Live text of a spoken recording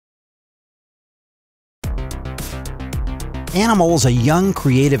Animal is a young,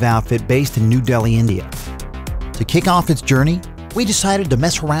 creative outfit based in New Delhi, India. To kick off its journey, we decided to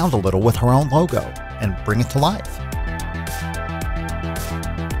mess around a little with our own logo and bring it to life.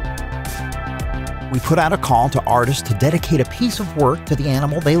 We put out a call to artists to dedicate a piece of work to the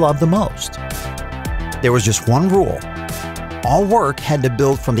animal they love the most. There was just one rule. All work had to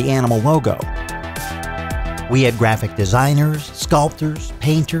build from the animal logo. We had graphic designers, sculptors,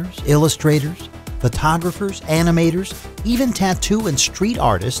 painters, illustrators, photographers, animators, even tattoo and street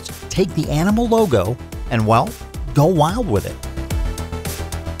artists take the animal logo and, well, go wild with it.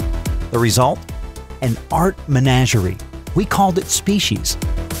 The result? An art menagerie. We called it Species.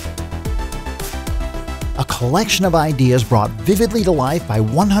 A collection of ideas brought vividly to life by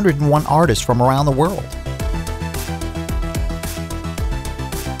 101 artists from around the world.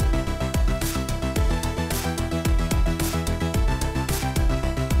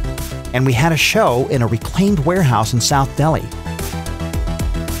 And we had a show in a reclaimed warehouse in South Delhi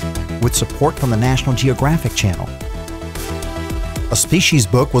with support from the National Geographic Channel. A Species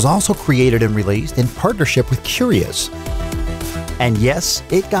book was also created and released in partnership with Curious. And yes,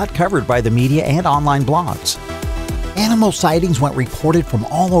 it got covered by the media and online blogs. Animal sightings went reported from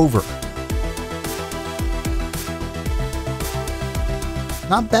all over.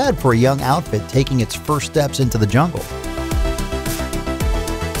 Not bad for a young outfit taking its first steps into the jungle.